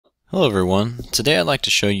Hello everyone. Today I'd like to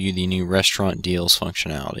show you the new Restaurant Deals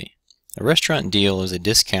functionality. A restaurant deal is a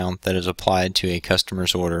discount that is applied to a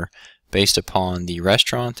customer's order based upon the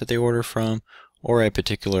restaurant that they order from or a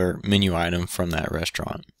particular menu item from that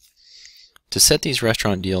restaurant. To set these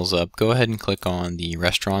restaurant deals up, go ahead and click on the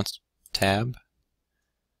Restaurants tab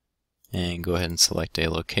and go ahead and select a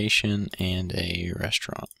location and a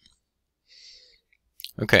restaurant.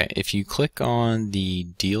 Okay, if you click on the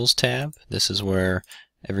Deals tab, this is where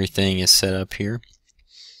everything is set up here.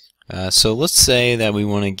 So let's say that we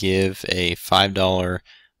want to give a $5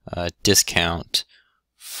 discount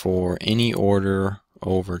for any order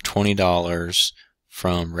over $20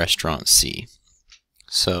 from Restaurant C.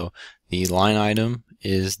 So the line item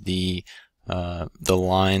is the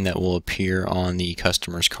line that will appear on the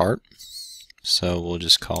customer's cart. So we'll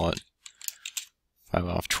just call it 5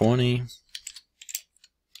 off 20.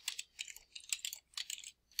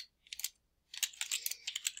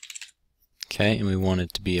 Okay, and we want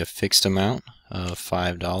it to be a fixed amount of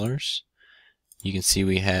 $5. You can see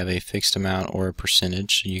we have a fixed amount or a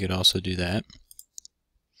percentage, so you could also do that.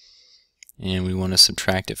 And we want to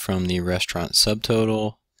subtract it from the restaurant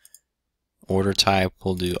subtotal. Order type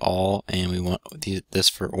will do all, and we want this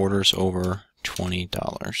for orders over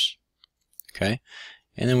 $20. Okay,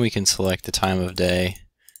 and then we can select the time of day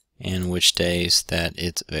and which days that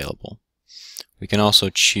it's available. We can also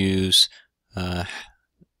choose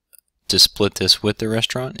to split this with the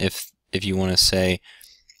restaurant if you want to say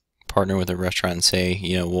partner with a restaurant and say,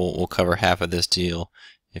 you know, we'll cover half of this deal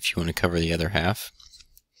if you want to cover the other half.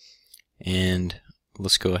 And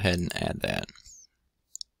let's go ahead and add that.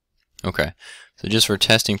 Okay, so just for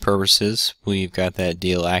testing purposes, we've got that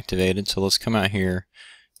deal activated. So let's come out here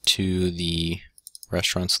to the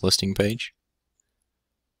restaurant's listing page,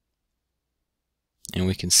 and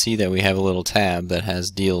we can see that we have a little tab that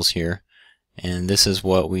has deals here. And this is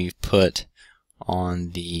what we've put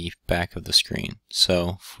on the back of the screen.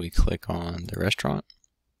 So if we click on the restaurant,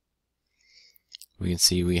 we can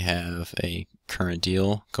see we have a current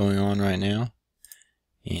deal going on right now.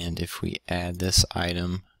 And if we add this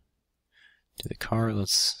item to the cart,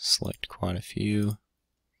 let's select quite a few,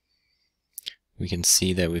 we can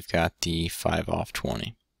see that we've got the 5 off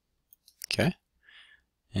 20. Okay,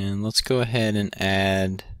 and let's go ahead and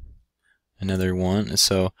add another one.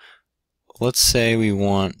 So let's say we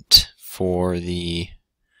want for the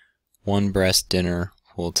one breast dinner,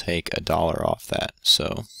 we'll take $1 off that.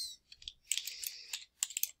 So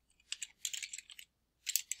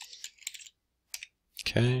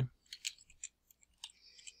okay,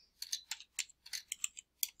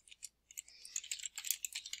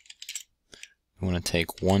 we want to take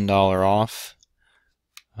 $1 off.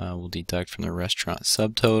 We'll deduct from the restaurant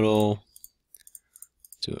subtotal.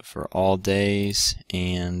 Do it for all days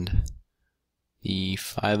and the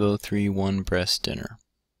 5031 breast dinner.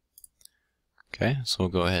 Okay, so we'll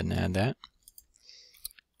go ahead and add that.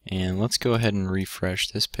 And let's go ahead and refresh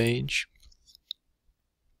this page.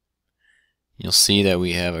 You'll see that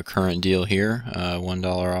we have a current deal here,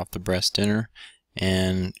 $1 off the breast dinner.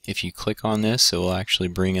 And if you click on this, it will actually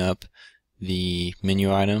bring up the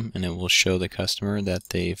menu item and it will show the customer that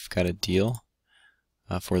they've got a deal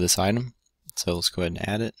for this item. So let's go ahead and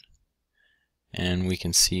add it. And we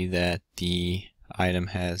can see that the item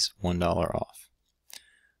has $1 off.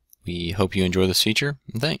 We hope you enjoy this feature,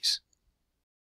 and thanks.